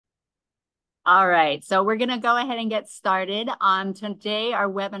All right, so we're going to go ahead and get started. Today, our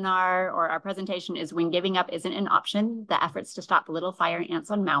webinar or our presentation is When Giving Up Isn't an Option, the Efforts to Stop Little Fire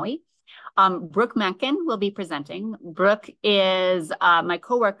Ants on Maui. Brooke Mahnken will be presenting. Brooke is my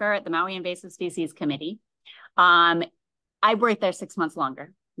coworker at the Maui Invasive Species Committee. I worked there 6 months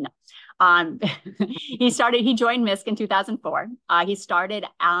longer. No. He joined MISC in 2004. He started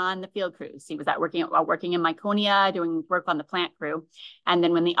on the field crews. He was working in Myconia, doing work on the plant crew. And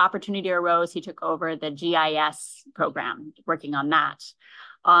then when the opportunity arose, he took over the GIS program, working on that.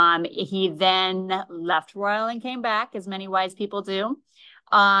 He then left Royal and came back, as many wise people do,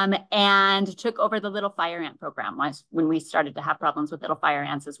 and took over the little fire ant program when we started to have problems with little fire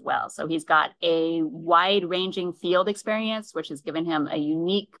ants as well. So he's got a wide-ranging field experience, which has given him a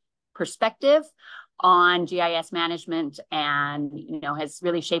unique perspective on GIS management and, has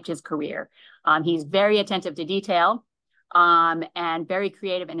really shaped his career. He's very attentive to detail and very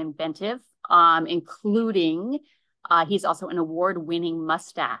creative and inventive, including he's also an award-winning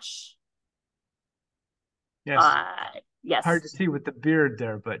mustache. Yes. Yes. Hard to see with the beard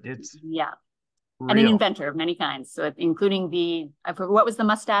there, but it's real. And an inventor of many kinds. So including what was the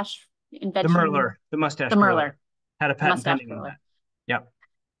mustache invention? The Merler, the mustache Merler. Had a patent pending on that. Yep.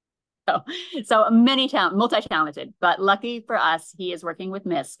 So multi-talented, but lucky for us, he is working with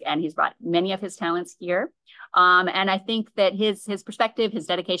MISC and he's brought many of his talents here. And I think that his perspective, his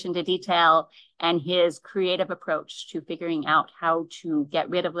dedication to detail, and his creative approach to figuring out how to get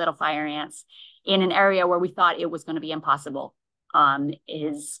rid of little fire ants in an area where we thought it was going to be impossible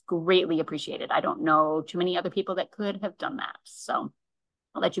is greatly appreciated. I don't know too many other people that could have done that. So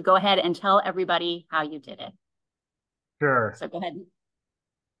I'll let you go ahead and tell everybody how you did it. Sure. So go ahead.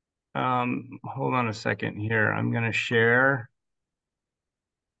 Hold on a second here. I'm going to share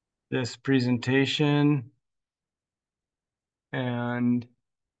this presentation. And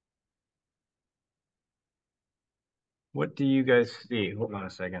what do you guys see? Hold on a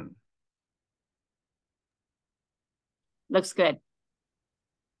second. Looks good.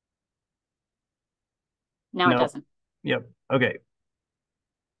 No, it doesn't. Yep. Okay.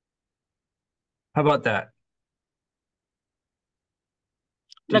 How about that?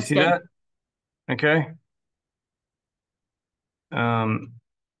 Do you see that? Okay. All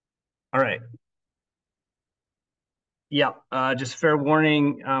right. Yeah. Just fair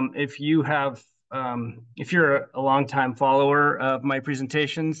warning. If you're a longtime follower of my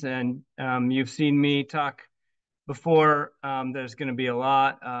presentations and you've seen me talk before, there's going to be a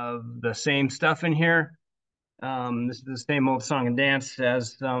lot of the same stuff in here. This is the same old song and dance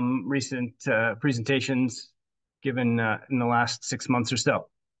as some recent presentations given in the last 6 months or so.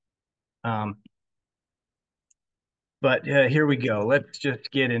 But here we go. Let's just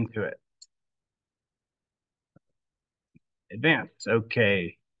get into it. Advance.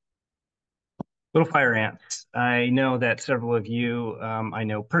 Okay. Little fire ants. I know that several of you I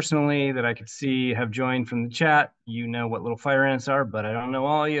know personally that I could see have joined from the chat. You know what little fire ants are, but I don't know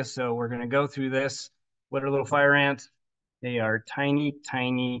all of you, so we're going to go through this. What are little fire ants? They are tiny,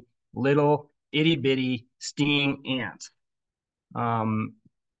 tiny, little, itty-bitty stinging ants.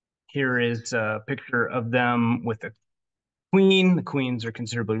 Here is a picture of them with a queen. The queens are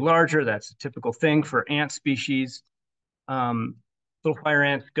considerably larger. That's a typical thing for ant species. Little fire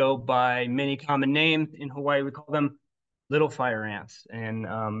ants go by many common names. In Hawaii, we call them little fire ants. And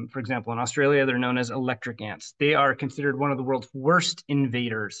for example, in Australia, they're known as electric ants. They are considered one of the world's worst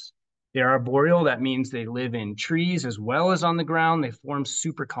invaders. They are arboreal. That means they live in trees as well as on the ground. They form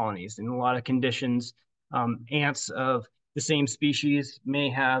super colonies in a lot of conditions. Ants of the same species may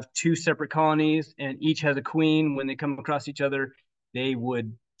have 2 separate colonies and each has a queen. When they come across each other, they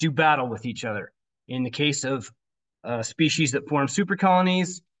would do battle with each other. In the case of species that form super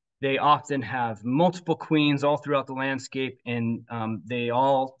colonies, they often have multiple queens all throughout the landscape, and they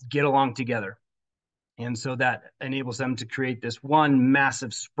all get along together. And so that enables them to create this one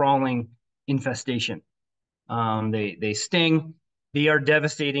massive sprawling infestation. They sting. They are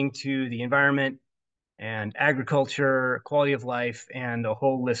devastating to the environment and agriculture, quality of life, and a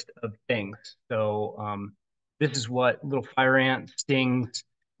whole list of things. So this is what little fire ant stings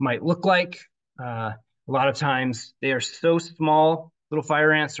might look like. A lot of times they are so small. Little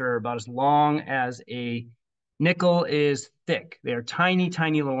fire ants are about as long as a nickel is thick. They are tiny,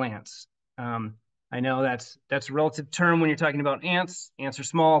 tiny little ants. I know that's a relative term when you're talking about ants. Ants are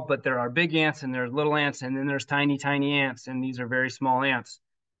small, but there are big ants and there's little ants, and then there's tiny, tiny ants, and these are very small ants.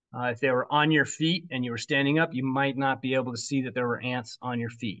 If they were on your feet and you were standing up, you might not be able to see that there were ants on your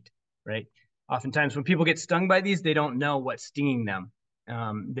feet, right? Oftentimes when people get stung by these, they don't know what's stinging them.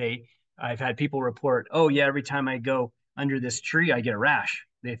 I've had people report, oh yeah, every time I go under this tree, I get a rash.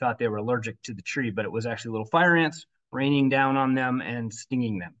 they thought they were allergic to the tree, but it was actually little fire ants raining down on them and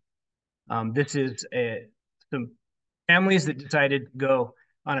stinging them. This is some families that decided to go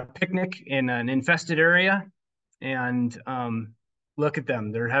on a picnic in an infested area, and look at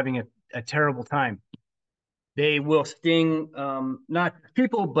them. They're having a terrible time. They will sting not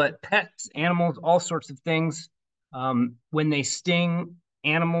people, but pets, animals, all sorts of things. When they sting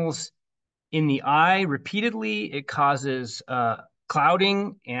animals in the eye repeatedly, it causes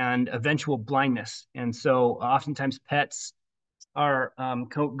clouding and eventual blindness. And so oftentimes pets are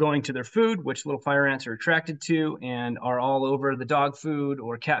going to their food, which little fire ants are attracted to, and are all over the dog food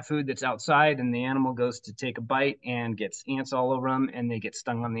or cat food that's outside. And the animal goes to take a bite and gets ants all over them, and they get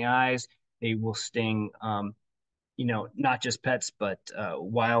stung on the eyes. They will sting, not just pets, but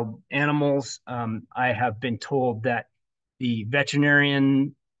wild animals. I have been told that the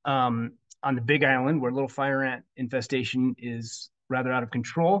veterinarian on the Big Island, where little fire ant infestation is rather out of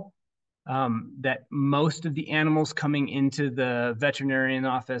control, that most of the animals coming into the veterinarian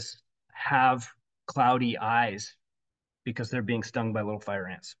office have cloudy eyes because they're being stung by little fire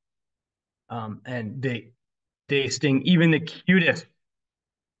ants. And they sting even the cutest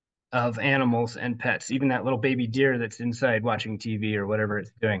of animals and pets, even that little baby deer that's inside watching TV or whatever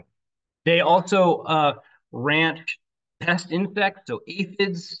it's doing. They also ranch pest insects, so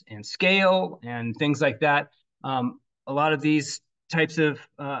aphids and scale and things like that. A lot of these types of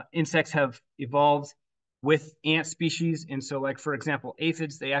insects have evolved with ant species. And so, like, for example,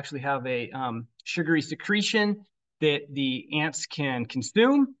 aphids, they actually have a sugary secretion that the ants can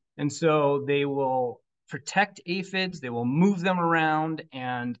consume. And so they will protect aphids, they will move them around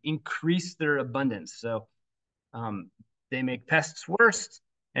and increase their abundance. So they make pests worse.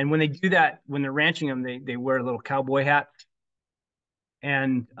 And when they do that, when they're ranching them, they wear a little cowboy hat.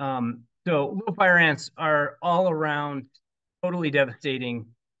 And so little fire ants are all around totally devastating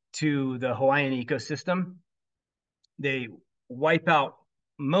to the Hawaiian ecosystem. They wipe out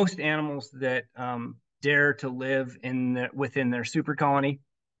most animals that dare to live within their super colony.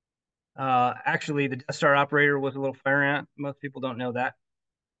 Actually, the Death Star operator was a little fire ant. Most people don't know that.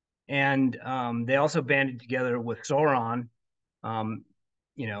 And they also banded together with Sauron,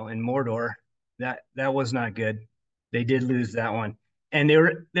 in Mordor. That was not good. They did lose that one, and they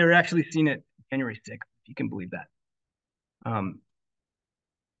were actually seen at January 6th, if you can believe that.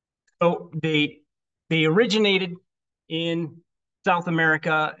 So they originated in South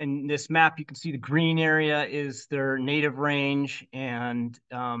America. In this map, you can see the green area is their native range, and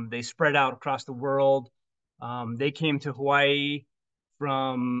they spread out across the world. They came to Hawaii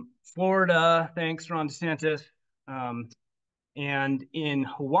from Florida, thanks Ron DeSantis. And in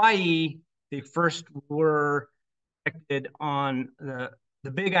Hawaii, they first were detected on the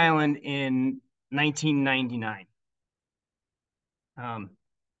Big Island in 1999.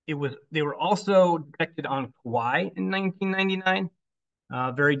 They were also detected on Kauai in 1999.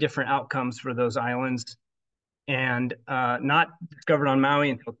 Very different outcomes for those islands, and not discovered on Maui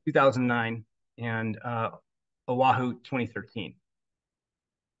until 2009 and Oahu 2013.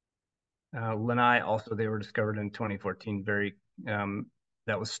 Lanai also, they were discovered in 2014.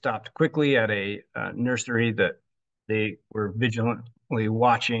 That was stopped quickly at a nursery that they were vigilantly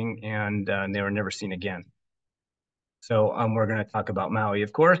watching, and they were never seen again. So we're going to talk about Maui,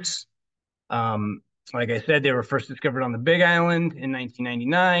 of course. Like I said, they were first discovered on the Big Island in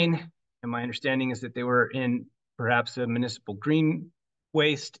 1999. And my understanding is that they were in perhaps a municipal green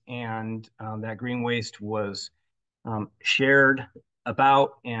waste, and that green waste was shared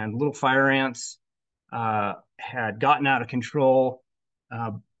about, and little fire ants had gotten out of control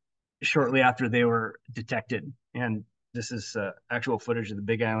shortly after they were detected. And this is actual footage of the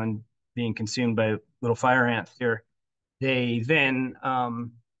Big Island being consumed by little fire ants here. They then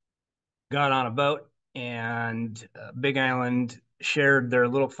got on a boat, and Big Island shared their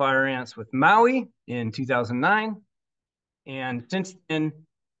little fire ants with Maui in 2009. And since then,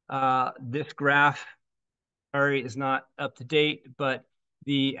 this graph, sorry, is not up to date, but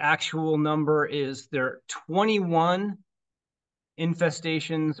the actual number is there are 21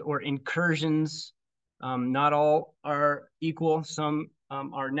 infestations or incursions. Not all are equal. Some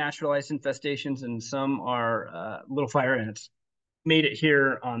are naturalized infestations, and some are little fire ants. Made it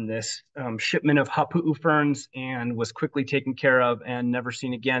here on this shipment of hapu'u ferns and was quickly taken care of and never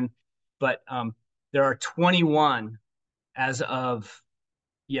seen again. But there are 21 as of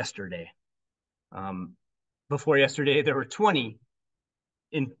yesterday. Before yesterday, there were 20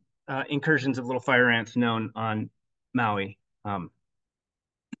 incursions of little fire ants known on Maui.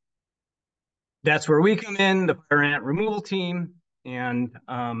 That's where we come in, the fire ant removal team. And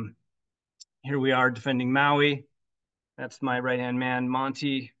here we are defending Maui. That's my right-hand man,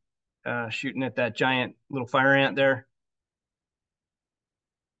 Monty, shooting at that giant little fire ant there.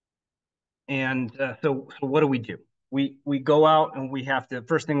 And so what do? We go out and we have to,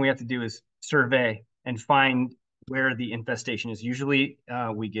 first thing we have to do is survey and find where the infestation is. Usually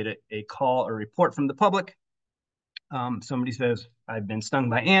we get a call or report from the public. Somebody says, I've been stung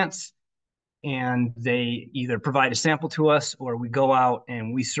by ants, and they either provide a sample to us or we go out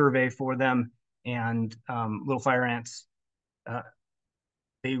and we survey for them. And little fire ants, uh,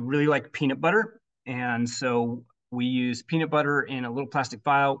 they really like peanut butter. And so we use peanut butter in a little plastic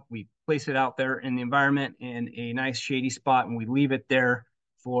vial. We place it out there in the environment in a nice shady spot, and we leave it there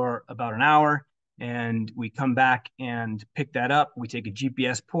for about an hour. And we come back and pick that up. We take a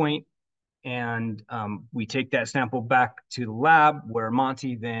GPS point, and we take that sample back to the lab, where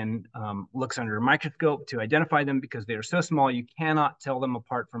Monty then looks under a microscope to identify them, because they are so small you cannot tell them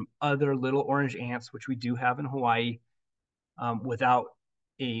apart from other little orange ants, which we do have in Hawaii, without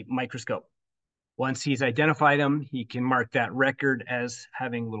a microscope. Once he's identified them, he can mark that record as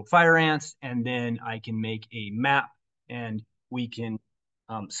having little fire ants, and then I can make a map, and we can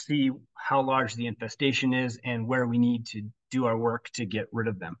see how large the infestation is and where we need to do our work to get rid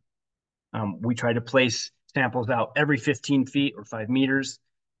of them. We try to place samples out every 15 feet or 5 meters.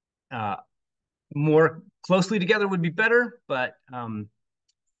 More closely together would be better, but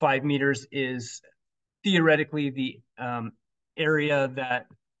 5 meters is theoretically the area that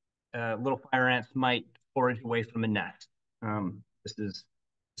little fire ants might forage away from a nest. This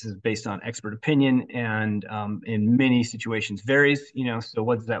is based on expert opinion, and in many situations varies. So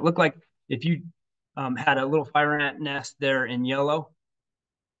what does that look like? If you had a little fire ant nest there in yellow,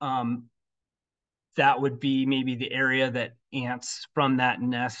 that would be maybe the area that ants from that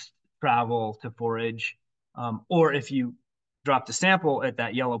nest travel to forage. Or if you dropped a sample at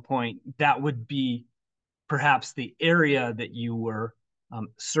that yellow point, that would be perhaps the area that you were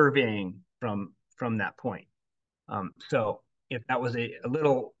surveying from that point. So if that was the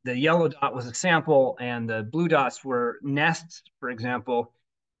yellow dot was a sample and the blue dots were nests, for example,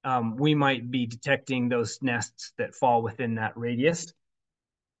 we might be detecting those nests that fall within that radius.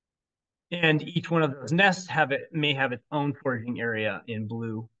 And each one of those nests may have its own foraging area in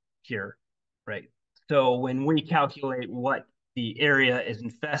blue here, right? So when we calculate what the area is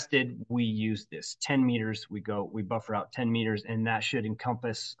infested, we use this 10 meters. We buffer out 10 meters, and that should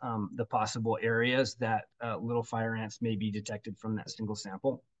encompass the possible areas that little fire ants may be detected from that single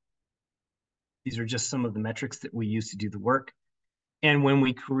sample. These are just some of the metrics that we use to do the work. And when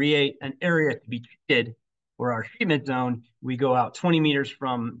we create an area to be treated, or our treatment zone, we go out 20 meters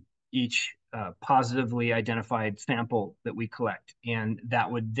from each positively identified sample that we collect. And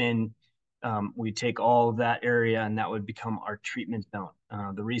that would then, we take all of that area, and that would become our treatment zone.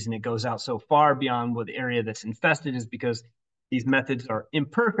 The reason it goes out so far beyond the area that's infested is because these methods are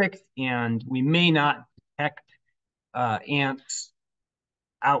imperfect, and we may not detect ants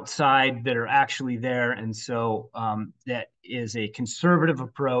outside that are actually there. And so that is a conservative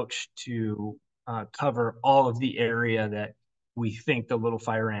approach to cover all of the area that we think the little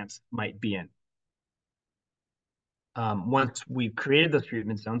fire ants might be in. Once we've created those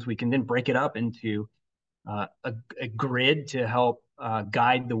treatment zones, we can then break it up into a grid to help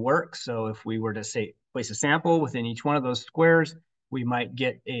guide the work. So if we were to say place a sample within each one of those squares, we might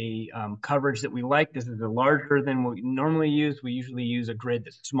get a coverage that we like. This is a larger than what we normally use. We usually use a grid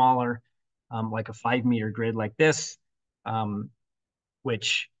that's smaller, like a 5-meter grid like this,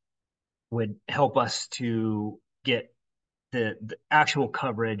 which would help us to get the actual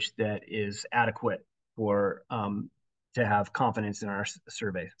coverage that is adequate for to have confidence in our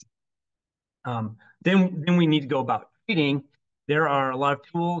surveys. Then we need to go about treating. There are a lot of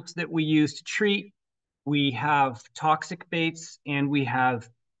tools that we use to treat. We have toxic baits, and we have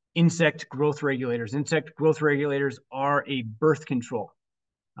insect growth regulators. Insect growth regulators are a birth control.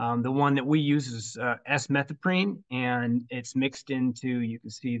 The one that we use is S-methoprene, and it's mixed into, you can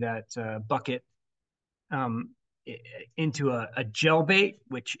see that bucket, into a gel bait,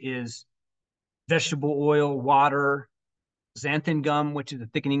 which is vegetable oil, water, xanthan gum, which is a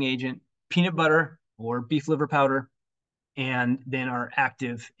thickening agent, peanut butter or beef liver powder, and then our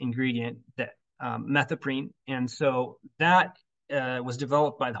active ingredient, that methoprene. And so that was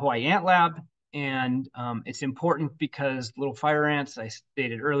developed by the Hawaii Ant Lab. And it's important because little fire ants, I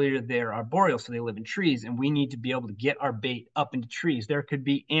stated earlier, they're arboreal, so they live in trees, and we need to be able to get our bait up into trees. There could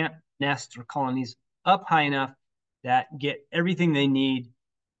be ant nests or colonies up high enough that get everything they need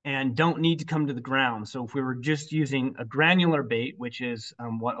and don't need to come to the ground. So if we were just using a granular bait, which is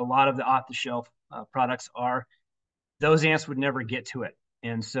what a lot of the off-the-shelf products are, those ants would never get to it.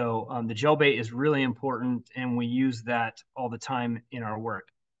 And so the gel bait is really important, and we use that all the time in our work.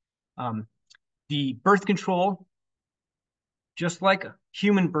 The birth control, just like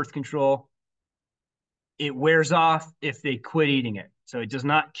human birth control, it wears off if they quit eating it. So it does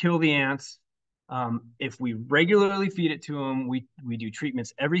not kill the ants. If we regularly feed it to them, we do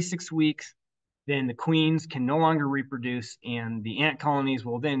treatments every 6 weeks, then the queens can no longer reproduce, and the ant colonies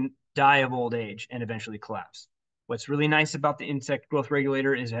will then die of old age and eventually collapse. What's really nice about the insect growth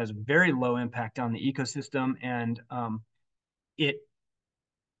regulator is it has very low impact on the ecosystem, and it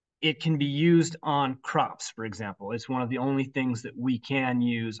it can be used on crops, for example. It's one of the only things that we can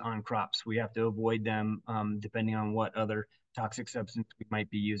use on crops. We have to avoid them depending on what other toxic substance we might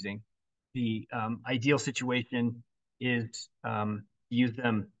be using. The ideal situation is use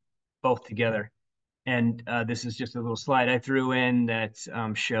them both together. And this is just a little slide I threw in that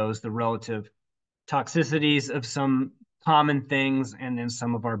shows the relative toxicities of some common things and then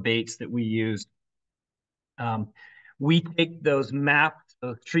some of our baits that we use. We take those mapped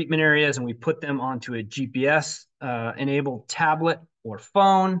treatment areas and we put them onto a GPS enabled tablet or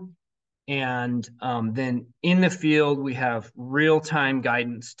phone. And then in the field, we have real-time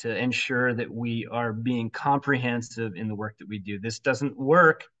guidance to ensure that we are being comprehensive in the work that we do. This doesn't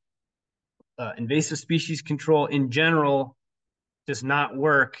work. Invasive species control in general does not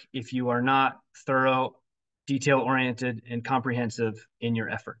work if you are not thorough, detail-oriented, and comprehensive in your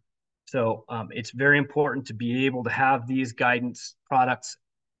effort. So it's very important to be able to have these guidance products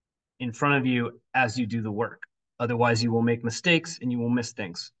in front of you as you do the work. Otherwise, you will make mistakes and you will miss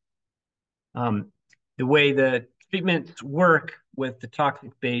things. The way the treatments work with the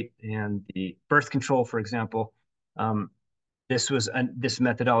toxic bait and the birth control, for example, this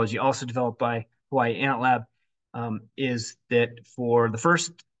methodology also developed by Hawaii Ant Lab, is that for the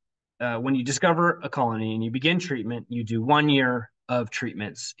first, when you discover a colony and you begin treatment, you do 1 year of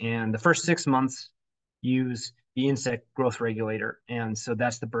treatments. And the first 6 months use the insect growth regulator. And so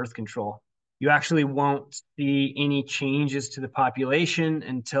that's the birth control. You actually won't see any changes to the population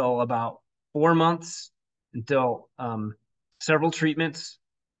until about 4 months, until several treatments.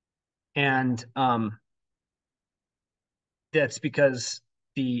 And that's because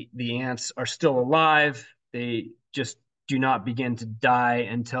the ants are still alive. They just do not begin to die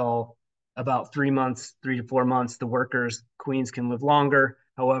until about 3 months, 3 to 4 months. The workers, queens, can live longer.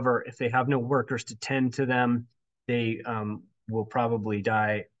 However, if they have no workers to tend to them, they will probably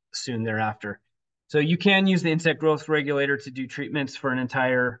die soon thereafter. So you can use the insect growth regulator to do treatments for an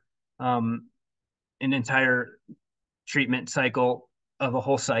entire treatment cycle of a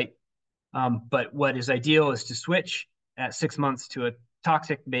whole site. But what is ideal is to switch at 6 months to a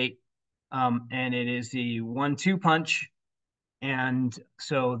toxic bait, and it is the 1-2 punch. And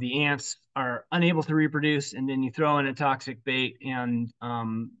so the ants are unable to reproduce, and then you throw in a toxic bait, and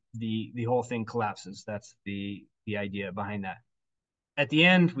the whole thing collapses. That's the idea behind that. At the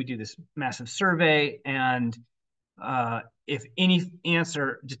end, we do this massive survey, and if any ants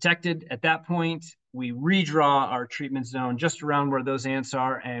are detected at that point, we redraw our treatment zone just around where those ants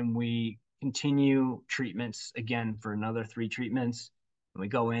are, and we continue treatments again for another 3 treatments. And we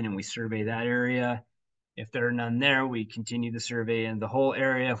go in and we survey that area. If there are none there, we continue the survey in the whole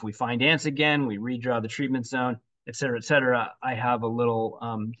area. If we find ants again, we redraw the treatment zone, et cetera, et cetera. I have a little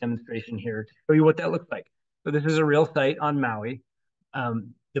demonstration here to show you what that looks like. So this is a real site on Maui.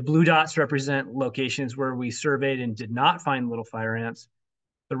 The blue dots represent locations where we surveyed and did not find little fire ants.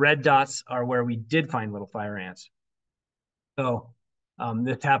 The red dots are where we did find little fire ants. So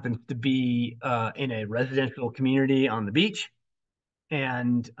this happens to be in a residential community on the beach.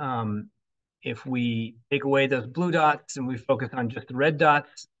 And if we take away those blue dots and we focus on just the red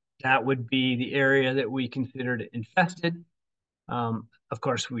dots, that would be the area that we considered infested. Of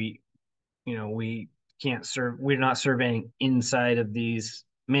course, we can't serve, we're not surveying inside of these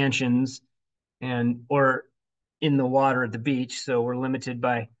mansions or in the water at the beach, so we're limited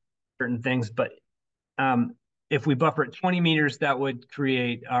by certain things. But if we buffer it 20 meters, that would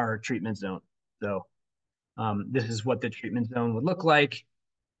create our treatment zone. So this is what the treatment zone would look like.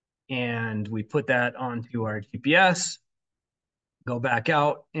 And we put that onto our GPS, go back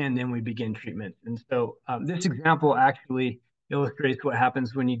out, and then we begin treatment. And so this example actually illustrates what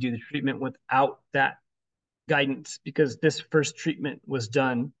happens when you do the treatment without that guidance, because this first treatment was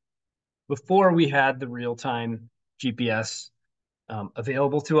done before we had the real-time GPS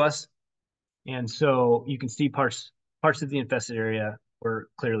available to us. And so you can see parts of the infested area were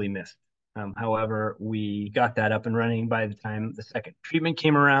clearly missed. However, we got that up and running by the time the second treatment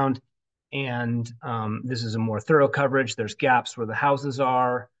came around. And this is a more thorough coverage. There's gaps where the houses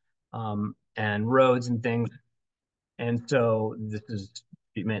are and roads and things. And so this is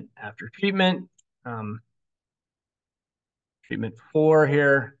treatment after treatment. Treatment 4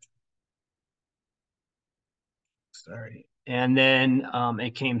 here. Sorry. And then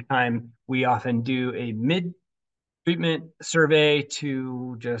it came time, we often do a mid-treatment survey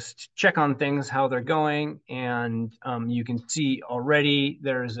to just check on things, how they're going. And you can see already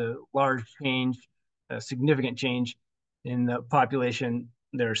there's a large change, a significant change in the population.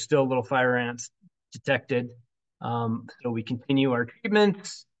 There are still little fire ants detected. So we continue our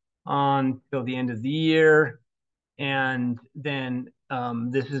treatments until the end of the year. And then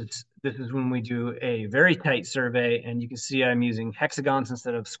this is when we do a very tight survey, and you can see I'm using hexagons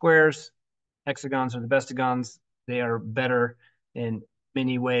instead of squares. Hexagons are the bestagons. They are better in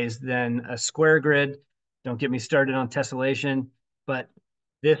many ways than a square grid. Don't get me started on tessellation, but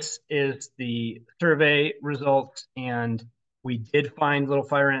this is the survey results, and we did find little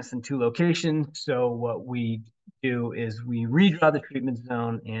fire ants in 2 locations. So what we do is we redraw the treatment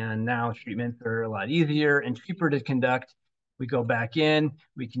zone, and now treatments are a lot easier and cheaper to conduct. We go back in,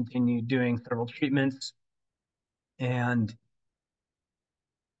 we continue doing several treatments, and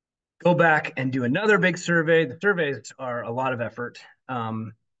go back and do another big survey. The surveys are a lot of effort.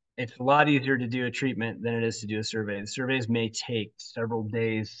 It's a lot easier to do a treatment than it is to do a survey. The surveys may take several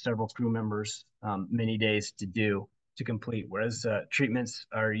days, several crew members, many days to complete, whereas treatments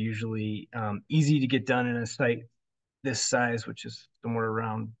are usually easy to get done in a site this size, which is somewhere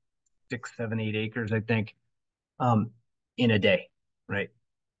around 6, 7, 8 acres, I think, in a day, right?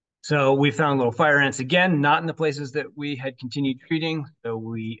 So we found little fire ants again, not in the places that we had continued treating. So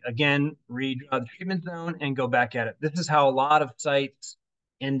we again redraw the treatment zone and go back at it. This is how a lot of sites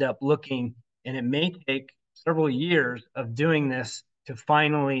end up looking, and it may take several years of doing this to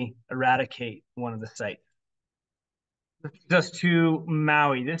finally eradicate one of the sites. Just to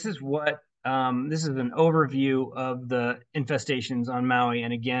Maui, this is an overview of the infestations on Maui.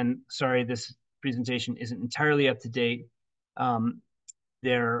 And again, sorry, this presentation isn't entirely up to date.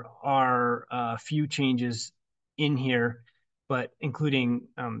 There are a few changes in here, but including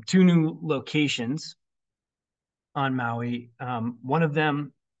 2 new locations on Maui. One of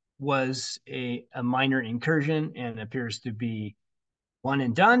them was a minor incursion and appears to be one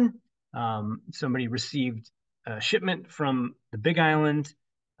and done. Somebody received a shipment from the Big Island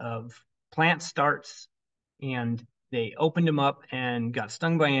of plant starts, and they opened them up and got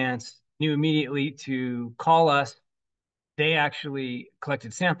stung by ants, knew immediately to call us. They actually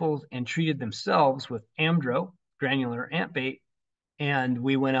collected samples and treated themselves with Amdro, granular ant bait. And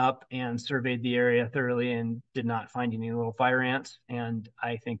we went up and surveyed the area thoroughly and did not find any little fire ants. And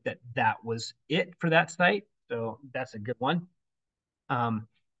I think that that was it for that site. So that's a good one.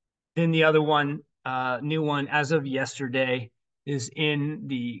 Then the other one, new one as of yesterday, is in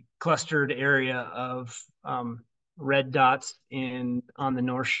the clustered area of red dots on the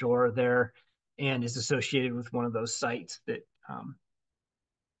North Shore there, and is associated with one of those sites that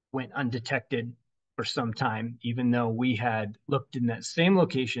went undetected for some time, even though we had looked in that same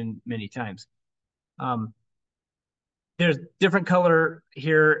location many times. There's different color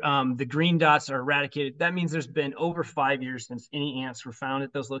here. The green dots are eradicated. That means there's been over 5 years since any ants were found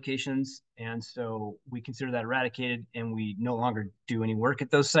at those locations. And so we consider that eradicated, and we no longer do any work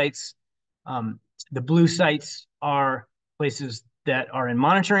at those sites. The blue sites are places that are in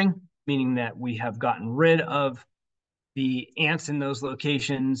monitoring, meaning that we have gotten rid of the ants in those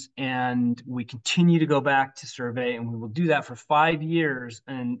locations, and we continue to go back to survey, and we will do that for 5 years.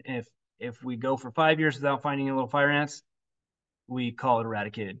 And if we go for 5 years without finding any little fire ants, we call it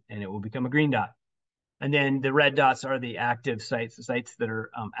eradicated, and it will become a green dot. And then the red dots are the active sites, the sites that are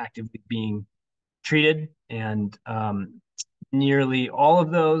actively being treated. And nearly all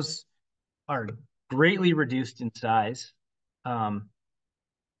of those are greatly reduced in size.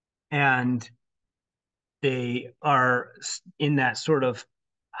 And they are in that sort of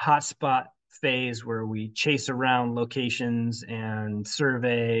hotspot phase where we chase around locations and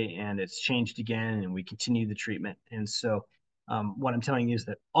survey, and it's changed again, and we continue the treatment. And so what I'm telling you is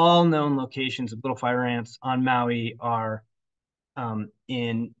that all known locations of little fire ants on Maui are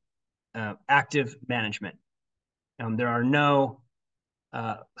in active management. There are no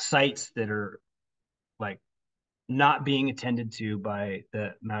sites that are like not being attended to by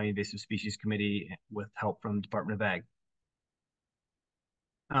the Maui Invasive Species Committee with help from the Department of Ag.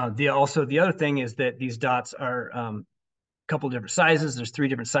 The other thing is that these dots are a couple different sizes. There's 3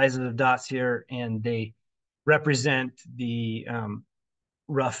 different sizes of dots here, and they represent the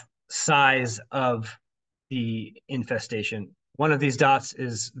rough size of the infestation. One of these dots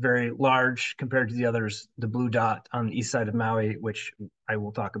is very large compared to the others, the blue dot on the east side of Maui, which I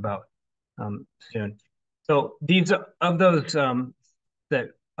will talk about soon. So these of those that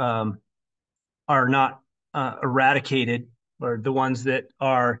are not eradicated, or the ones that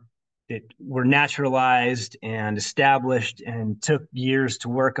were naturalized and established and took years to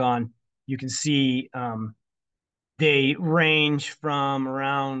work on. You can see they range from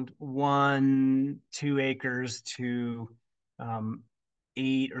around 1-2 acres to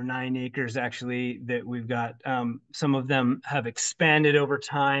 8 or 9 acres, actually, that we've got. Some of them have expanded over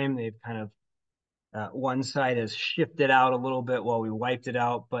time. They've kind of one side has shifted out a little bit while we wiped it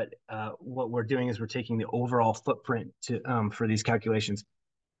out, but what we're doing is we're taking the overall footprint for these calculations.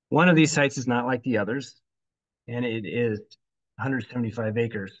 One of these sites is not like the others, and it is 175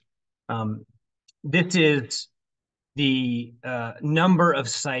 acres. This is the number of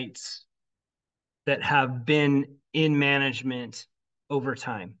sites that have been in management over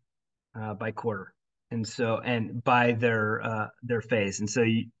time by quarter, and by their phase. And so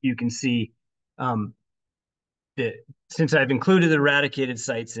you can see that since I've included eradicated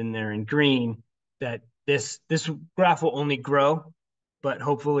sites in there in green, that this graph will only grow, but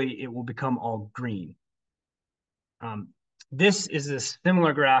hopefully it will become all green. This is a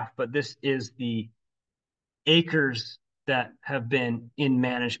similar graph, but this is the acres that have been in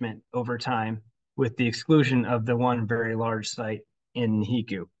management over time, with the exclusion of the one very large site in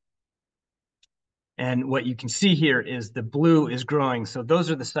Hiku. And what you can see here is the blue is growing. So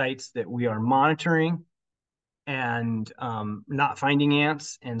those are the sites that we are monitoring and not finding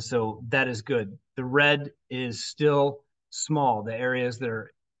ants. And so that is good. The red is still small. The areas that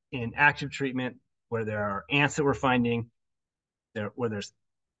are in active treatment, where there are ants that we're finding, where there's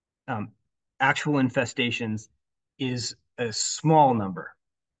actual infestations, is a small number.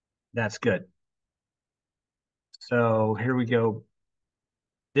 That's good. So here we go.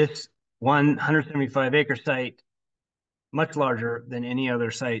 This 175 acre site, much larger than any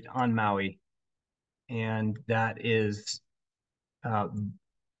other site on Maui. And that is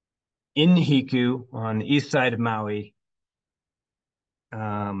in Hiku on the east side of Maui.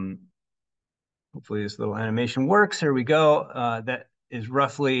 Hopefully this little animation works. Here we go. That is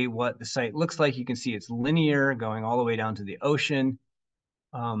roughly what the site looks like. You can see it's linear, going all the way down to the ocean,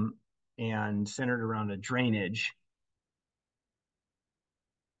 and centered around a drainage.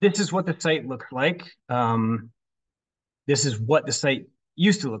 This is what the site looks like. This is what the site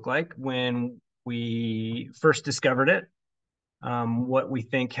used to look like when we first discovered it. What we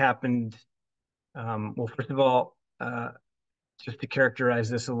think happened, well, first of all, just to characterize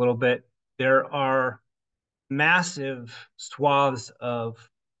this a little bit, there are massive swaths of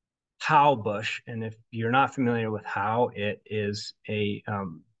how bush. And if you're not familiar with how, it is a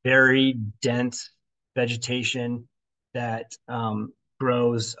very dense vegetation that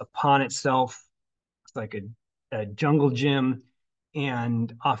grows upon itself. It's like a jungle gym.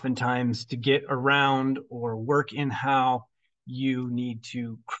 And oftentimes to get around or work in how, you need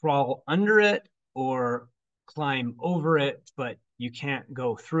to crawl under it or climb over it, but you can't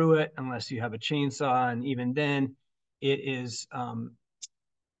go through it unless you have a chainsaw. And even then, it is,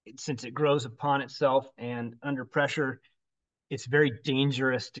 since it grows upon itself and under pressure, it's very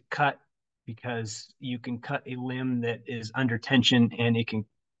dangerous to cut, because you can cut a limb that is under tension and it can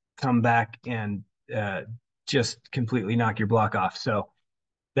come back and just completely knock your block off. So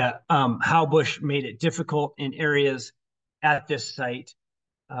that how bush made it difficult in areas at this site.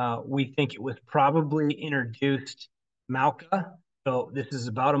 We think it was probably introduced Mauka. So this is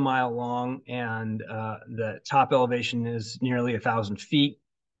about a mile long, and the top elevation is nearly 1,000 feet.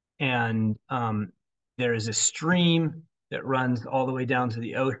 And there is a stream that runs all the way down to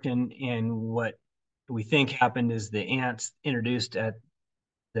the ocean. And what we think happened is the ants introduced at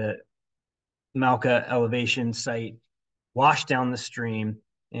the Mauka elevation site washed down the stream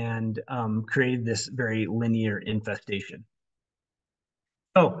and created this very linear infestation.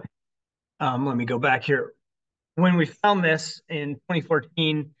 Oh, let me go back here. When we found this in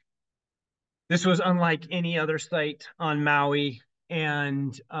 2014, this was unlike any other site on Maui,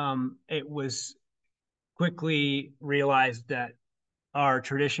 and it was quickly realized that our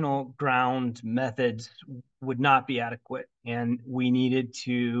traditional ground methods would not be adequate, and we needed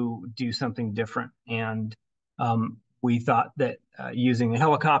to do something different. And we thought that using a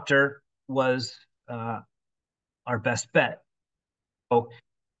helicopter was our best bet. So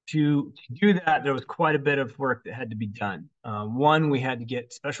to do that, there was quite a bit of work that had to be done. One, we had to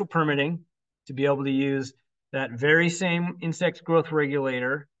get special permitting to be able to use that very same insect growth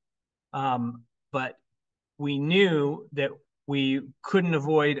regulator, but we knew that we couldn't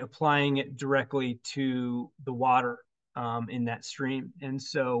avoid applying it directly to the water in that stream. And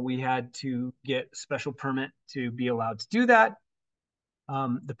so we had to get a special permit to be allowed to do that.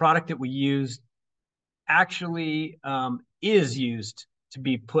 The product that we used actually is used to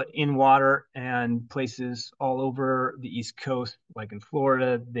be put in water, and places all over the East Coast, like in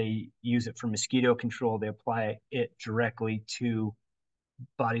Florida, they use it for mosquito control. They apply it directly to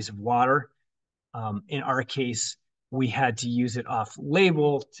bodies of water. In our case, we had to use it off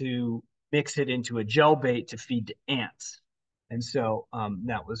label to mix it into a gel bait to feed to ants. And so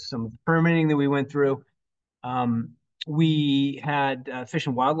that was some of the permitting that we went through. We had Fish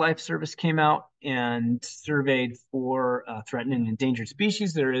and Wildlife Service came out and surveyed for threatened and endangered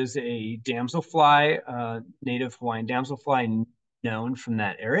species. There is a damselfly, native Hawaiian damselfly, known from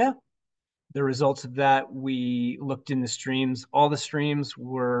that area. The results of that, we looked in the streams. All the streams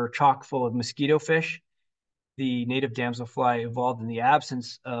were chock full of mosquito fish. The native damselfly evolved in the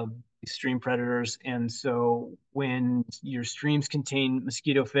absence of stream predators. And so when your streams contain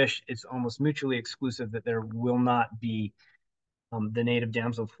mosquito fish, it's almost mutually exclusive that there will not be the native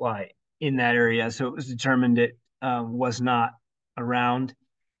damselfly in that area. So it was determined it was not around.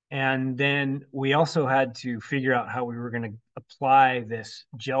 And then we also had to figure out how we were going to apply this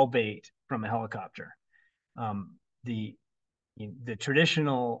gel bait from a helicopter. The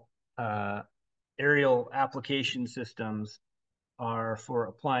traditional aerial application systems are for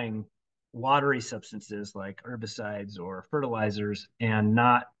applying watery substances like herbicides or fertilizers, and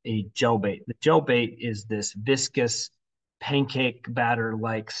not a gel bait. The gel bait is this viscous pancake batter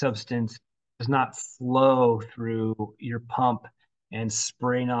like substance, does not flow through your pump and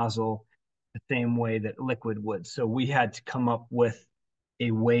spray nozzle the same way that liquid would. So we had to come up with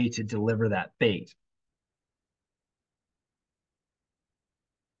a way to deliver that bait.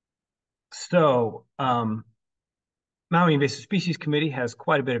 So Maui Invasive Species Committee has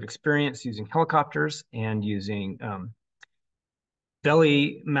quite a bit of experience using helicopters and using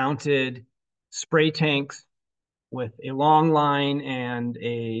belly-mounted spray tanks with a long line and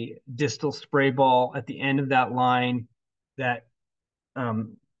a distal spray ball at the end of that line that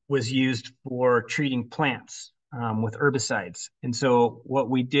was used for treating plants with herbicides. And so what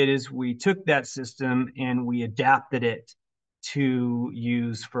we did is we took that system and we adapted it to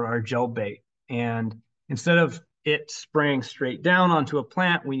use for our gel bait. And instead of it spraying straight down onto a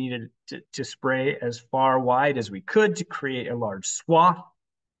plant, we needed to spray as far wide as we could to create a large swath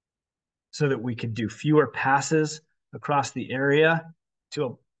so that we could do fewer passes across the area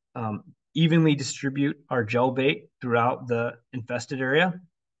to evenly distribute our gel bait throughout the infested area.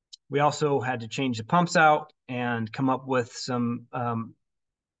 We also had to change the pumps out and come up with some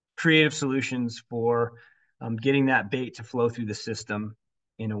creative solutions for getting that bait to flow through the system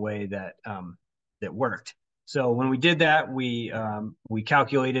in a way that that worked. So when we did that, we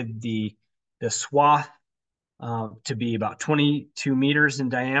calculated the swath to be about 22 meters in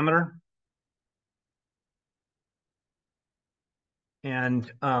diameter.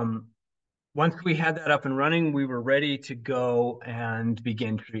 And once we had that up and running, we were ready to go and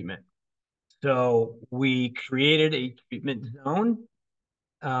begin treatment. So we created a treatment zone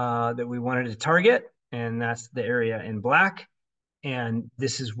that we wanted to target, and that's the area in black. And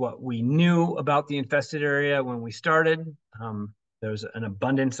this is what we knew about the infested area when we started. There's an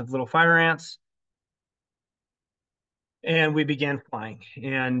abundance of little fire ants. And we began flying.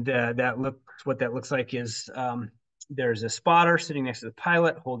 And what that looks like is there's a spotter sitting next to the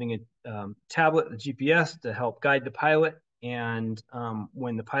pilot holding a tablet, a GPS, to help guide the pilot. And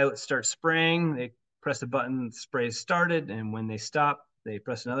when the pilot starts spraying, they press a button, the spray is started. And when they stop, they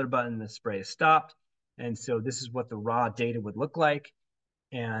press another button, the spray is stopped. And so this is what the raw data would look like.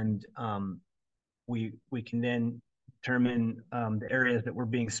 And we can then determine the areas that were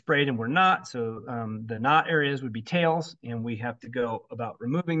being sprayed and were not. So the not areas would be tails, and we have to go about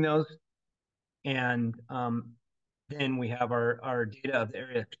removing those. And then we have our data of the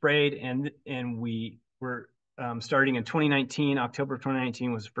area sprayed, and we were starting in 2019. October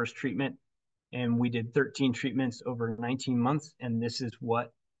 2019 was the first treatment, and we did 13 treatments over 19 months. And this is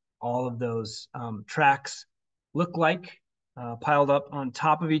what all of those tracks look like, piled up on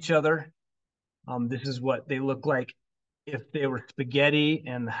top of each other. This is what they look like if they were spaghetti,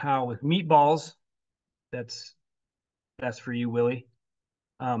 and how with meatballs. That's for you, Willie.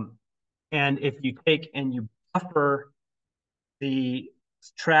 And if you take and you buffer the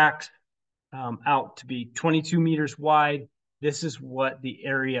tracks out to be 22 meters wide, this is what the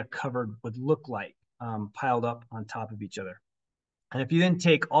area covered would look like, piled up on top of each other. And if you then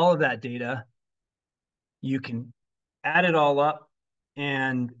take all of that data, you can add it all up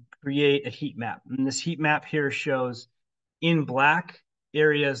and create a heat map. And this heat map here shows in black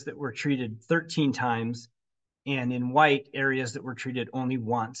areas that were treated 13 times, and in white areas that were treated only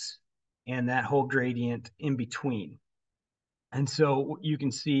once, and that whole gradient in between. And so you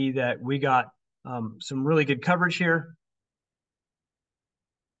can see that we got some really good coverage here.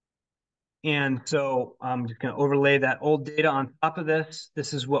 And so I'm just going to overlay that old data on top of this.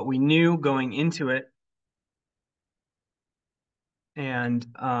 This is what we knew going into it. And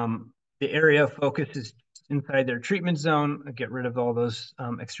the area of focus is inside their treatment zone. I get rid of all those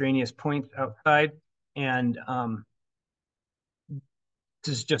extraneous points outside. And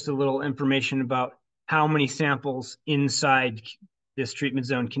this is just a little information about how many samples inside this treatment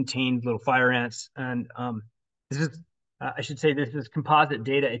zone contained little fire ants. And this is, I should say, this is composite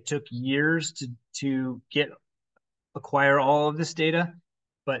data. It took years to acquire all of this data,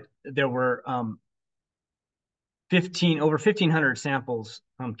 but there were over 1,500 samples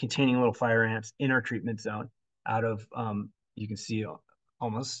containing little fire ants in our treatment zone out of, you can see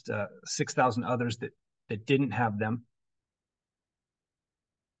almost 6,000 others that didn't have them.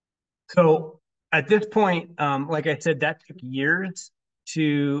 So at this point, like I said, that took years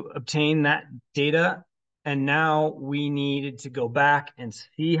to obtain that data. And now we needed to go back and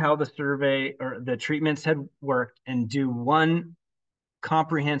see how the survey or the treatments had worked and do one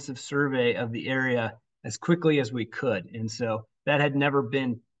comprehensive survey of the area as quickly as we could. And so that had never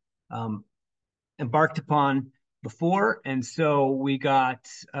been embarked upon before. And so we got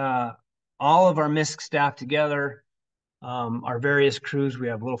all of our MISC staff together, our various crews. We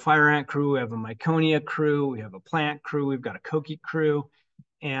have a little fire ant crew, we have a Myconia crew, we have a plant crew, we've got a Koki crew,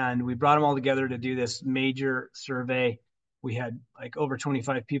 and we brought them all together to do this major survey. We had like over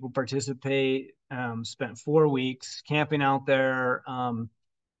 25 people participate, spent 4 weeks camping out there.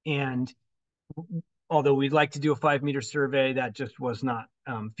 And although we'd like to do a 5-meter survey, that just was not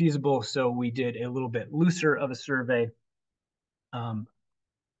feasible. So we did a little bit looser of a survey.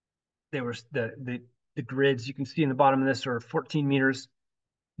 There was the grids you can see in the bottom of this are 14 meters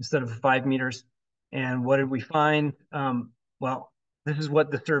instead of 5 meters. And what did we find? Well, this is what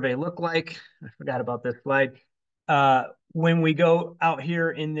the survey looked like. I forgot about this slide. When we go out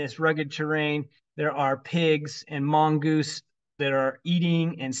here in this rugged terrain, there are pigs and mongoose that are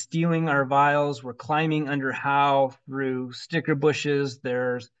eating and stealing our vials. We're climbing under how through sticker bushes.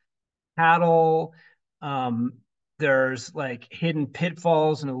 There's cattle. There's like hidden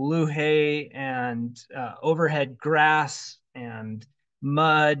pitfalls and aluhe and overhead grass and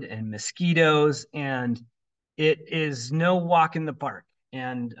mud and mosquitoes. And it is no walk in the park.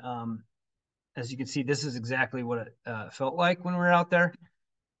 And as you can see, this is exactly what it felt like when we were out there.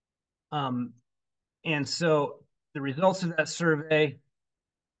 And so the results of that survey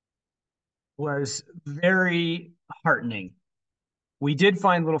was very heartening. We did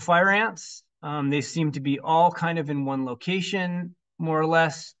find little fire ants. They seem to be all kind of in one location, more or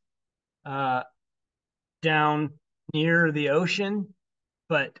less, down near the ocean.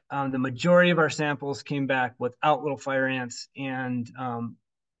 But the majority of our samples came back without little fire ants. And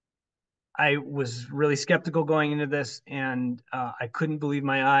I was really skeptical going into this, and I couldn't believe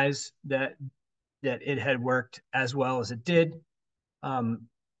my eyes that it had worked as well as it did.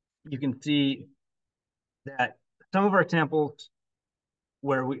 You can see that some of our samples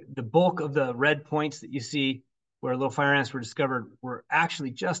where the bulk of the red points that you see where little fire ants were discovered were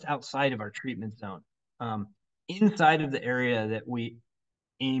actually just outside of our treatment zone. Inside of the area that we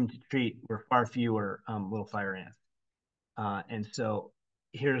aim to treat were far fewer little fire ants. And so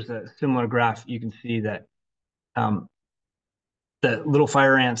here's a similar graph. You can see that the little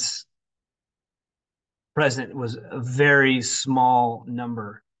fire ants present was a very small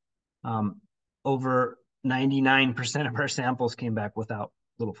number. Over 99% of our samples came back without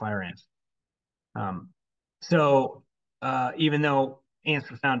little fire ants. So even though ants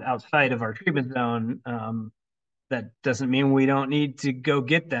were found outside of our treatment zone, that doesn't mean we don't need to go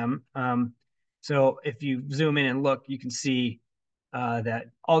get them. So if you zoom in and look, you can see that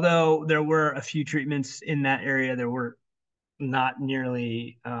although there were a few treatments in that area, there were not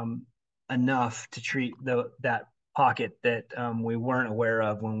nearly enough to treat that pocket that we weren't aware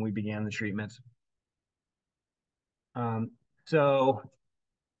of when we began the treatments. So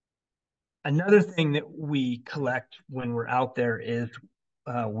another thing that we collect when we're out there is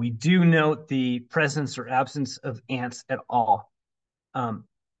we do note the presence or absence of ants at all.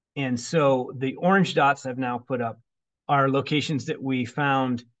 And so the orange dots I've now put up are locations that we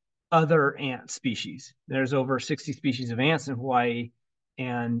found other ant species. There's over 60 species of ants in Hawaii.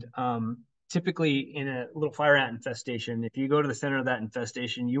 And typically in a little fire ant infestation, if you go to the center of that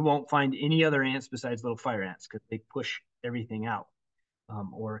infestation, you won't find any other ants besides little fire ants because they push everything out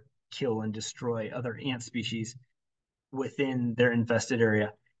or kill and destroy other ant species within their infested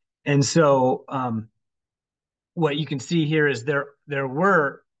area. And so what you can see here is there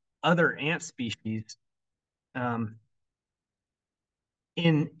were other ant species in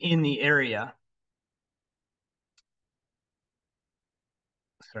the area.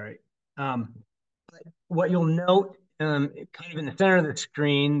 Sorry. What you'll note kind of in the center of the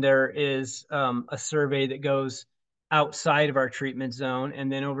screen, there is a survey that goes outside of our treatment zone.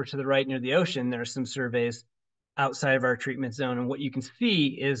 And then over to the right near the ocean, there are some surveys outside of our treatment zone. And what you can see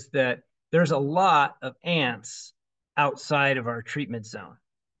is that there's a lot of ants outside of our treatment zone.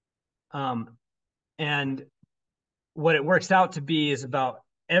 And what it works out to be is about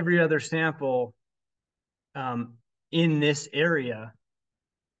every other sample in this area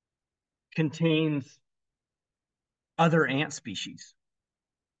contains other ant species,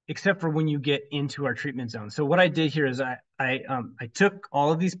 except for when you get into our treatment zone. So what I did here is I took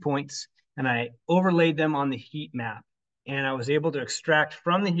all of these points and I overlaid them on the heat map, and I was able to extract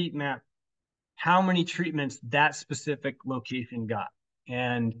from the heat map how many treatments that specific location got.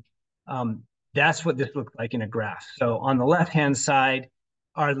 And that's what this looked like in a graph. So on the left-hand side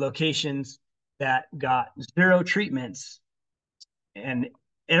are locations that got 0 treatments, and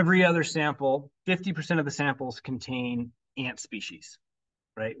every other sample, 50% of the samples contain ant species,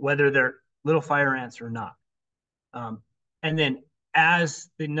 right? Whether they're little fire ants or not. And then as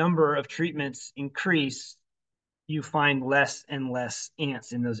the number of treatments increase, you find less and less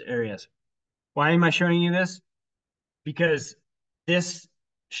ants in those areas. Why am I showing you this? Because this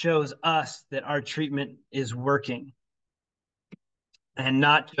shows us that our treatment is working and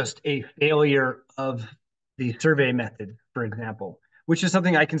not just a failure of the survey method, for example, which is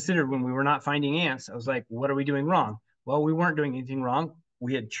something I considered when we were not finding ants. I was like, what are we doing wrong? Well, we weren't doing anything wrong.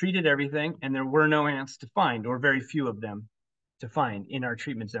 We had treated everything and there were no ants to find, or very few of them to find in our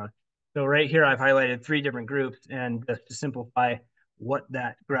treatment zone. So right here, I've highlighted 3 different groups, and just to simplify what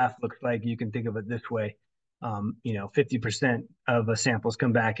that graph looks like, you can think of it this way. 50% of the samples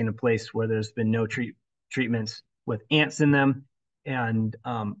come back in a place where there's been no treatments with ants in them, and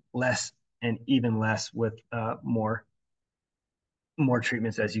less and even less with more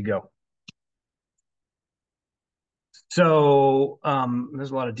treatments as you go. So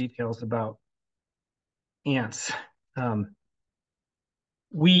there's a lot of details about ants.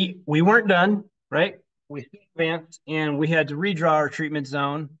 We weren't done, right? We advanced and we had to redraw our treatment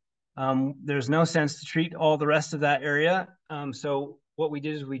zone. There's no sense to treat all the rest of that area. So what we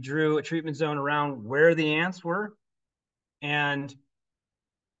did is we drew a treatment zone around where the ants were, and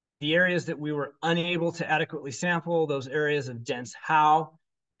the areas that we were unable to adequately sample, those areas of dense how.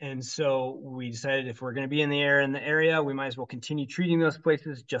 And so we decided if we're going to be in the area, we might as well continue treating those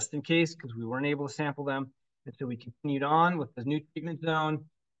places just in case, because we weren't able to sample them. And so we continued on with the new treatment zone.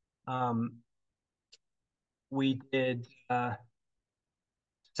 We did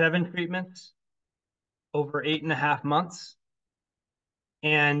 7 treatments over 8.5 months.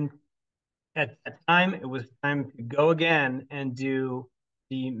 And at that time, it was time to go again and do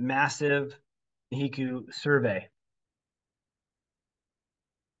the massive Nihiku survey.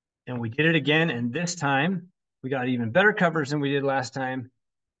 And we did it again, and this time we got even better coverage than we did last time.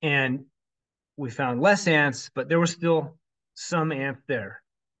 And we found less ants, but there were still some ants there.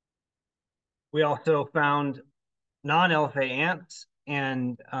 We also found non-LFA ants,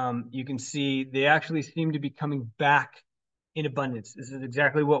 and you can see they actually seem to be coming back in abundance. This is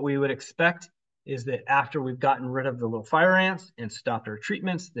exactly what we would expect, is that after we've gotten rid of the little fire ants and stopped our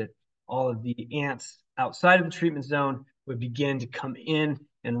treatments, that all of the ants outside of the treatment zone would begin to come in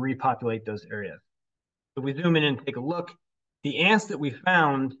and repopulate those areas. So we zoom in and take a look. The ants that we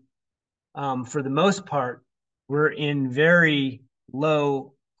found, for the most part, were in very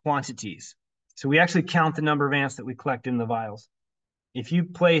low quantities. So we actually count the number of ants that we collect in the vials. If you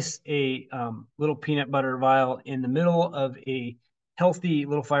place a little peanut butter vial in the middle of a healthy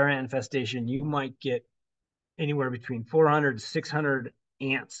little fire ant infestation, you might get anywhere between 400 to 600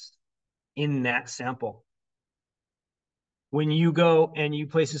 ants in that sample. When you go and you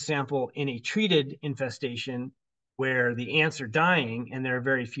place a sample in a treated infestation where the ants are dying and there are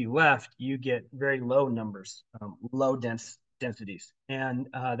very few left, you get very low numbers, low densities. And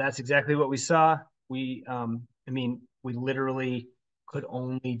that's exactly what we saw. We literally could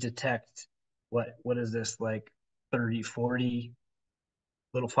only detect what is this, like 30, 40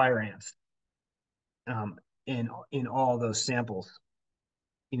 little fire ants in all those samples.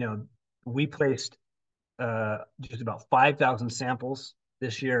 We placed just about 5,000 samples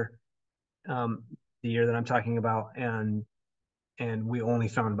this year, the year that I'm talking about, and we only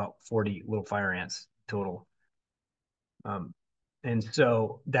found about 40 little fire ants total. And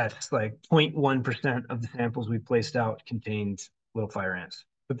so that's like 0.1% of the samples we placed out contained little fire ants.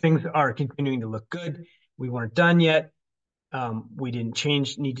 But things are continuing to look good. We weren't done yet. We didn't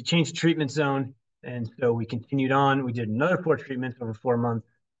need to change the treatment zone. And so we continued on. We did another 4 treatments over 4 months.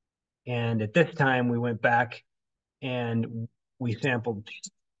 And at this time, we went back and we sampled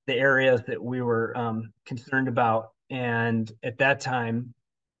the areas that we were concerned about. And at that time,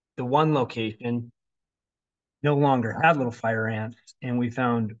 the one location no longer had little fire ants, and we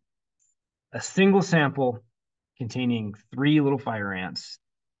found a single sample containing 3 little fire ants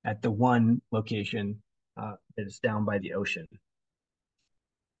at the one location that is down by the ocean.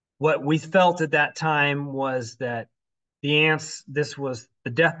 What we felt at that time was that the ants, this was the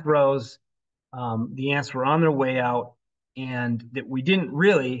death throes, the ants were on their way out, and that we didn't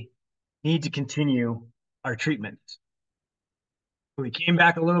really need to continue our treatments. We came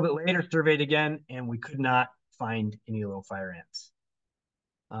back a little bit later, surveyed again, and we could not find any little fire ants.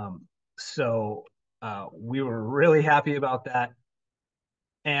 So we were really happy about that.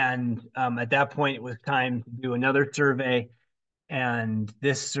 And at that point, it was time to do another survey. And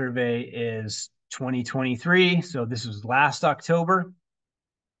this survey is 2023. So this was last October.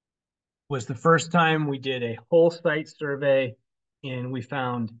 Was the first time we did a whole site survey, and we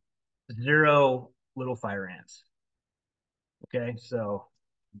found 0 little fire ants. Okay, so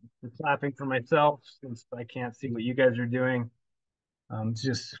I'm clapping for myself since I can't see what you guys are doing.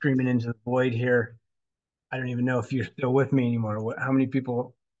 Just screaming into the void here. I don't even know if you're still with me anymore. How many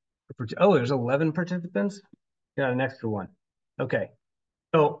people? Oh, there's 11 participants. Got an extra one. Okay,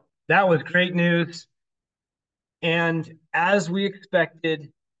 so that was great news. And as we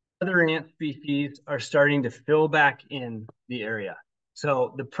expected, other ant species are starting to fill back in the area.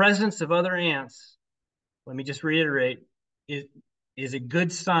 So the presence of other ants, let me just reiterate, is a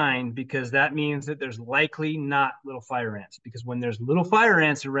good sign, because that means that there's likely not little fire ants, because when there's little fire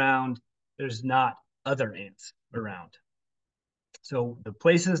ants around, there's not other ants around. So the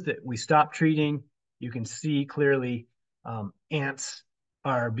places that we stopped treating, you can see clearly ants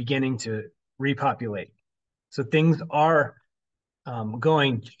are beginning to repopulate. So things are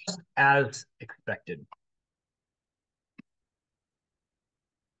going just as expected.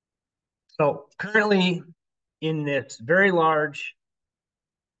 So currently in this very large,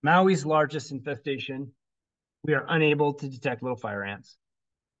 Maui's largest infestation, we are unable to detect little fire ants.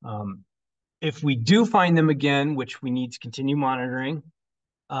 If we do find them again, which we need to continue monitoring,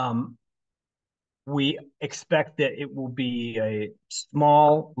 we expect that it will be a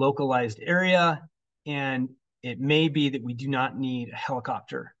small, localized area, and it may be that we do not need a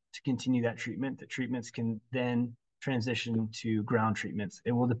helicopter to continue that treatment. The treatments can then transition to ground treatments.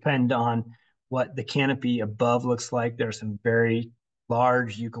 It will depend on what the canopy above looks like. There are some very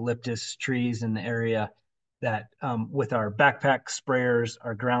large eucalyptus trees in the area that with our backpack sprayers,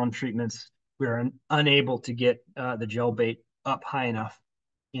 our ground treatments, we are unable to get the gel bait up high enough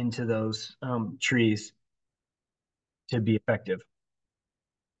into those trees to be effective.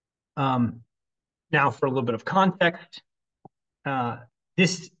 Now, for a little bit of context,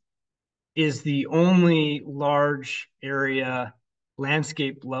 this is the only large area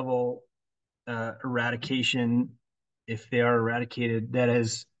landscape level eradication, if they are eradicated, that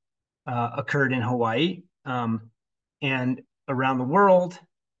has occurred in Hawaii. And around the world,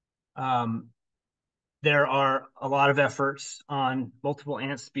 there are a lot of efforts on multiple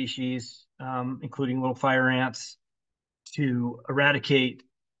ant species, including little fire ants, to eradicate.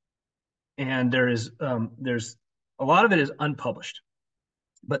 And there's a lot of it is unpublished,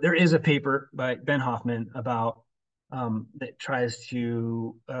 but there is a paper by Ben Hoffman about that tries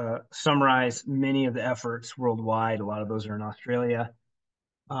to summarize many of the efforts worldwide. A lot of those are in Australia.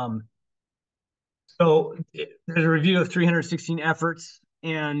 So there's a review of 316 efforts,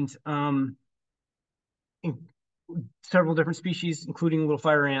 and several different species, including little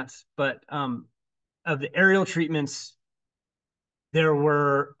fire ants. But of the aerial treatments, there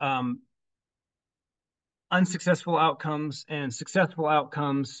were unsuccessful outcomes and successful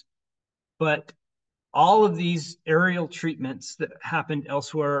outcomes. But all of these aerial treatments that happened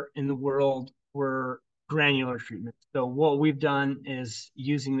elsewhere in the world were granular treatments. So what we've done is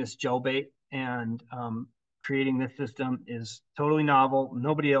using this gel bait and creating this system is totally novel.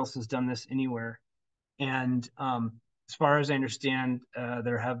 Nobody else has done this anywhere. And as far as I understand,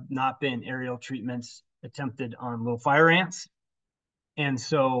 there have not been aerial treatments attempted on little fire ants. And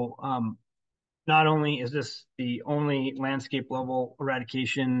so not only is this the only landscape level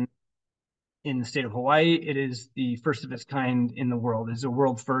eradication in the state of Hawaii, it is the first of its kind in the world. It's a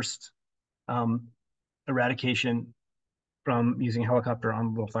world first eradication from using a helicopter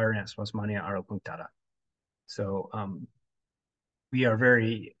on little fire ants, Wasmannia auropunctata. So we are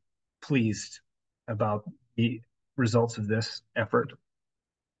very pleased about the results of this effort.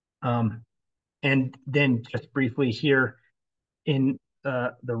 And then just briefly here in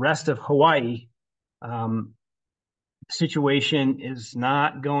the rest of Hawaii, situation is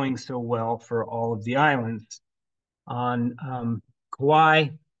not going so well for all of the islands. On Kauai,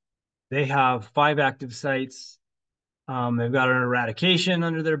 They have 5 active sites. They've got an eradication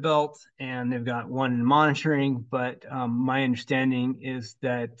under their belt, and they've got 1 in monitoring. But my understanding is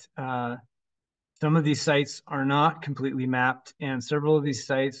that some of these sites are not completely mapped, and several of these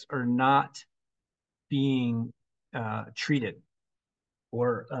sites are not being treated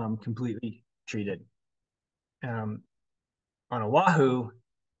or completely treated. On Oahu,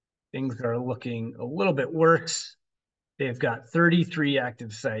 things are looking a little bit worse. They've got 33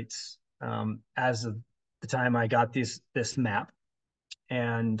 active sites as of the time I got this map,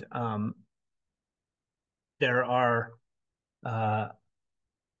 and there are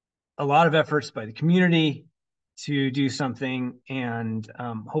a lot of efforts by the community to do something, and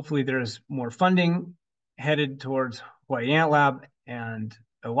hopefully there's more funding headed towards Hawaii Ant Lab and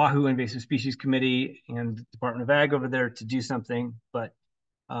Oahu Invasive Species Committee and the Department of Ag over there to do something. But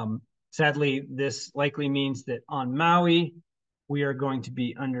sadly, this likely means that on Maui, we are going to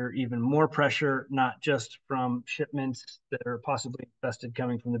be under even more pressure, not just from shipments that are possibly infested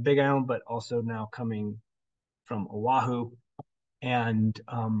coming from the Big Island, but also now coming from Oahu. And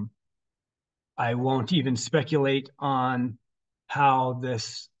I won't even speculate on how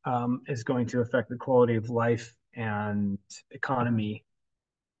this is going to affect the quality of life and economy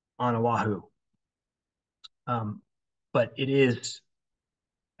on Oahu. But it is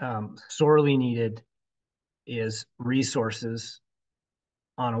sorely needed is resources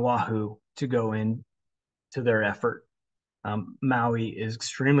on Oahu to go in to their effort. Maui is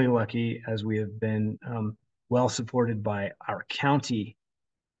extremely lucky, as we have been well supported by our county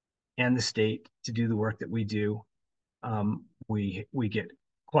and the state to do the work that we do. We get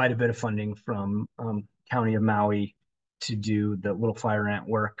quite a bit of funding from County of Maui to do the little fire ant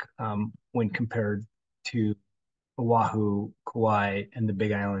work when compared to Oahu, Kauai, and the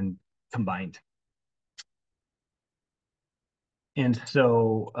Big Island combined. And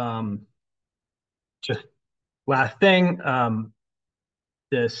so just last thing,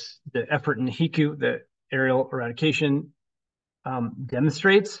 the effort in Hiku, the aerial eradication,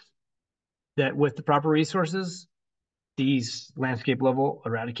 demonstrates that with the proper resources, these landscape level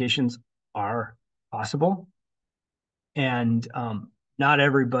eradications are possible. And not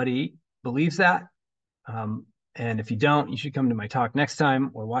everybody believes that. And if you don't, you should come to my talk next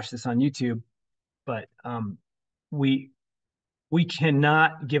time or watch this on YouTube. But we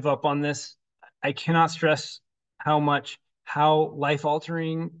cannot give up on this. I cannot stress how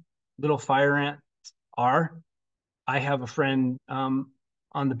life-altering little fire ants are. I have a friend on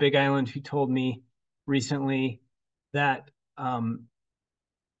the Big Island who told me recently that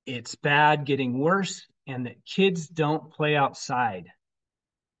it's bad getting worse and that kids don't play outside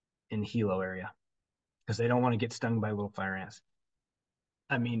in Hilo area because they don't want to get stung by little fire ants.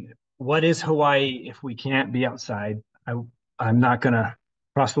 I mean, what is Hawaii if we can't be outside? I'm not going to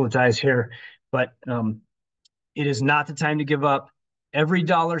proselytize here, but it is not the time to give up. Every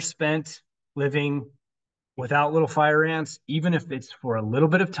dollar spent living without little fire ants, even if it's for a little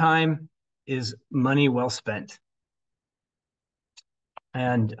bit of time, is money well spent.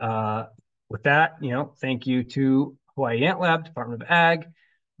 And with that, thank you to Hawaii Ant Lab, Department of Ag,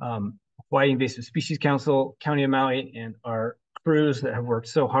 Hawaii Invasive Species Council, County of Maui, and our crews that have worked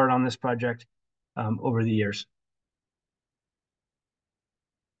so hard on this project over the years.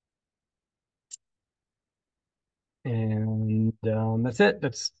 And that's it.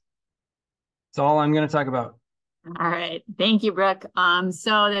 That's all I'm going to talk about. All right. Thank you, Brooke.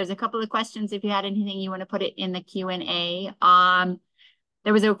 So there's a couple of questions. If you had anything you want to put it in the Q&A.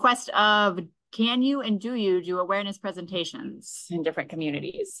 There was a request of, can you and do you do awareness presentations in different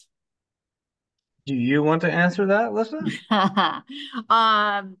communities? Do you want to answer that, Lisa?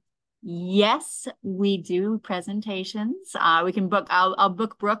 Yes, we do presentations. We can book, I'll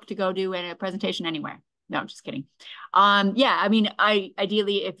book Brooke to go do a presentation anywhere. No, I'm just kidding. Yeah, I mean,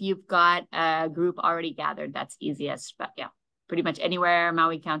 ideally, if you've got a group already gathered, that's easiest. But yeah, pretty much anywhere,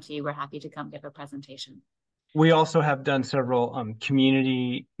 Maui County, we're happy to come give a presentation. We also have done several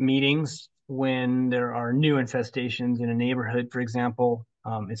community meetings when there are new infestations in a neighborhood, for example.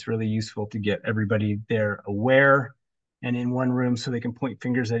 It's really useful to get everybody there aware and in one room so they can point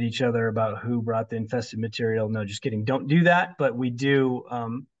fingers at each other about who brought the infested material. No, just kidding. Don't do that. But we do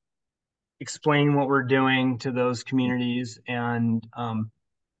explain what we're doing to those communities. And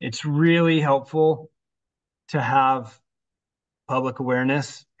it's really helpful to have public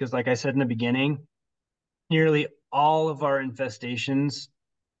awareness because, like I said in the beginning, nearly all of our infestations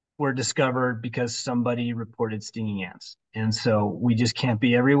were discovered because somebody reported stinging ants. And so we just can't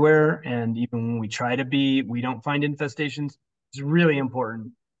be everywhere. And even when we try to be, we don't find infestations. It's really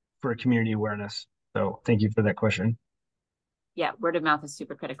important for community awareness. So thank you for that question. yeah, word of mouth is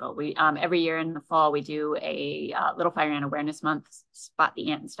super critical. We every year in the fall we do a Little Fire Ant Awareness Month, spot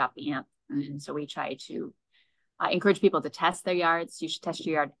the ant and stop the ant, and so we try to encourage people to test their yards. You should test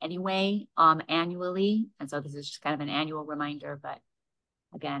your yard anyway, annually, and so this is just kind of an annual reminder. But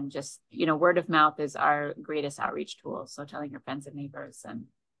again, just word of mouth is our greatest outreach tool. So telling your friends and neighbors and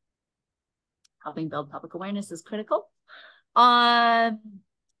helping build public awareness is critical. Trying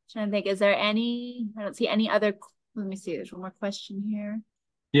to think, is there any? I don't see any other. Let me see. There's one more question here.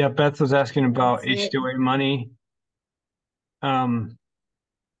 Yeah, Beth was asking about H2A money.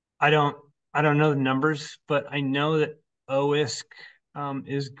 I don't know the numbers, but I know that OISC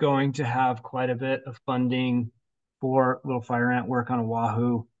is going to have quite a bit of funding for little fire ant work on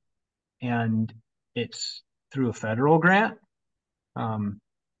Oahu, and it's through a federal grant. I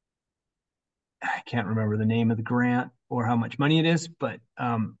can't remember the name of the grant or how much money it is, but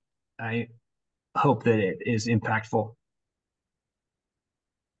I hope that it is impactful.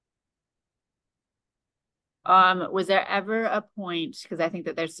 Was there ever a point, because I think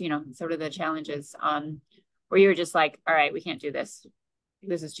that there's, sort of the challenges, where you were just like, all right, we can't do this.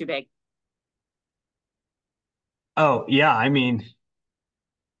 This is too big. Oh, yeah. I mean,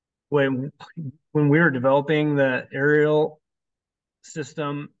 when we were developing the aerial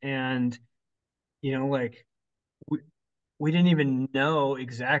system and, like we didn't even know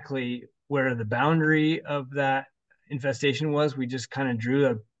exactly where the boundary of that infestation was. We just kind of drew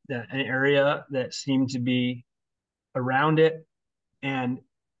an area that seemed to be around it. And,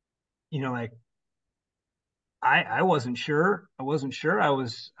 like I wasn't sure. I wasn't sure. I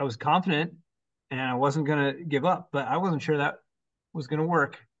was confident and I wasn't gonna give up, but I wasn't sure that was gonna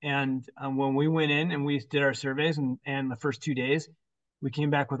work. And when we went in and we did our surveys and the first 2 days, we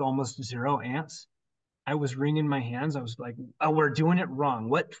came back with almost 0 ants. I was wringing my hands. I was like, "Oh, we're doing it wrong.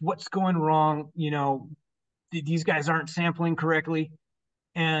 What's going wrong? These guys aren't sampling correctly."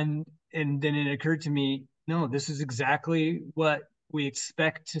 And then it occurred to me, no, this is exactly what we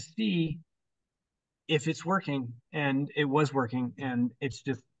expect to see if it's working, and it was working. And it's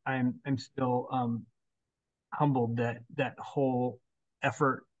just I'm still humbled that that whole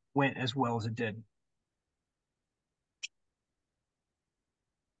effort went as well as it did.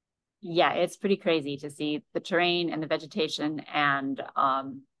 Yeah, it's pretty crazy to see the terrain and the vegetation. And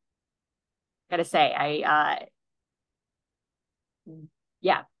gotta say,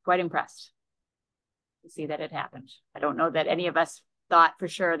 yeah, quite impressed to see that it happened. I don't know that any of us thought for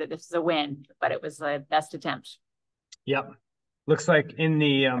sure that this is a win, but it was the best attempt. Yep. Looks like in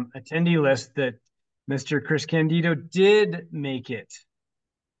the attendee list that Mr. Chris Candido did make it.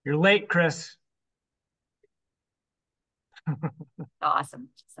 You're late, Chris. Awesome,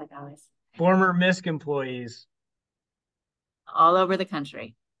 just like always. Former MISC employees. All over the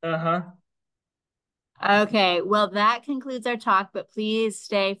country. Uh-huh. Okay, well, that concludes our talk, but please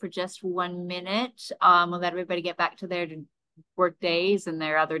stay for just 1 minute. We'll let everybody get back to their work days and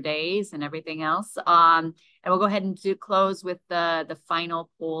their other days and everything else. And we'll go ahead and close with the final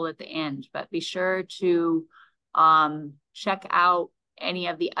poll at the end, but be sure to check out any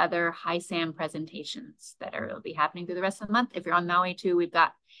of the other High SAM presentations that will be happening through the rest of the month. If you're on Maui too, we've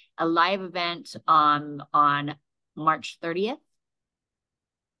got a live event on March 30th.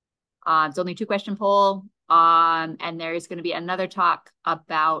 It's only a 2-question poll. And there is going to be another talk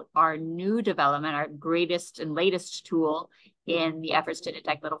about our new development, our greatest and latest tool in the efforts to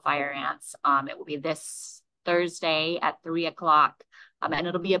detect little fire ants. It will be this Thursday at 3 o'clock. And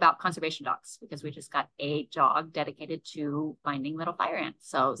it'll be about conservation dogs, because we just got a dog dedicated to finding little fire ants.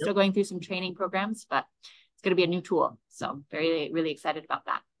 So still going through some training programs, but it's going to be a new tool. So very, really excited about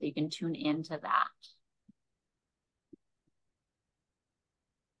that. So you can tune into that.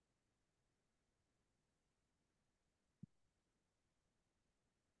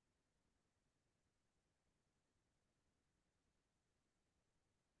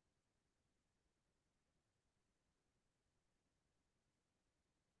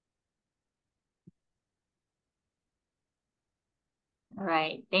 All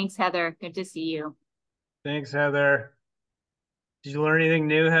right. Thanks, Heather. Good to see you. Thanks, Heather. Did you learn anything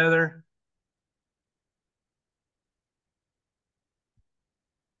new, Heather?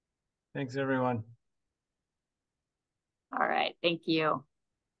 Thanks, everyone. All right. Thank you.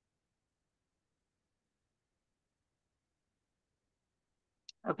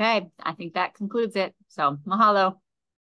 Okay. I think that concludes it. So mahalo.